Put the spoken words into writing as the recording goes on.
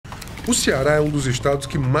O Ceará é um dos estados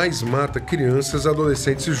que mais mata crianças,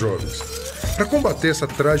 adolescentes e jovens. Para combater essa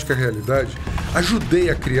trágica realidade, ajudei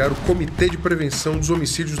a criar o Comitê de Prevenção dos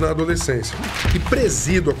Homicídios na Adolescência e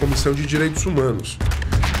presido a Comissão de Direitos Humanos,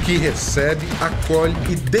 que recebe, acolhe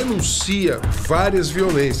e denuncia várias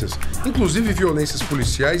violências, inclusive violências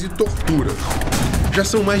policiais e tortura. Já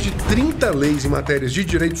são mais de 30 leis em matérias de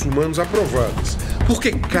direitos humanos aprovadas,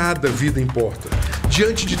 porque cada vida importa.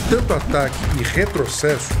 Diante de tanto ataque e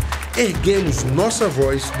retrocesso, erguemos nossa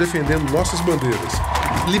voz defendendo nossas bandeiras: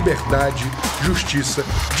 liberdade, justiça,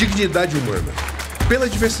 dignidade humana. Pela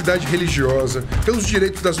diversidade religiosa, pelos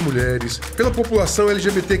direitos das mulheres, pela população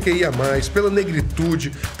LGBTQIA+, pela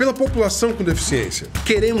negritude, pela população com deficiência.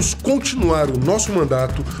 Queremos continuar o nosso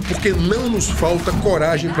mandato porque não nos falta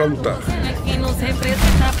coragem para lutar. Quem nos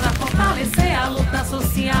representa para fortalecer a luta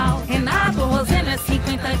social. Renato Roseno é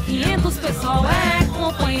 50, 500, pessoal é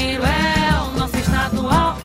companheiro, é o nosso estadual.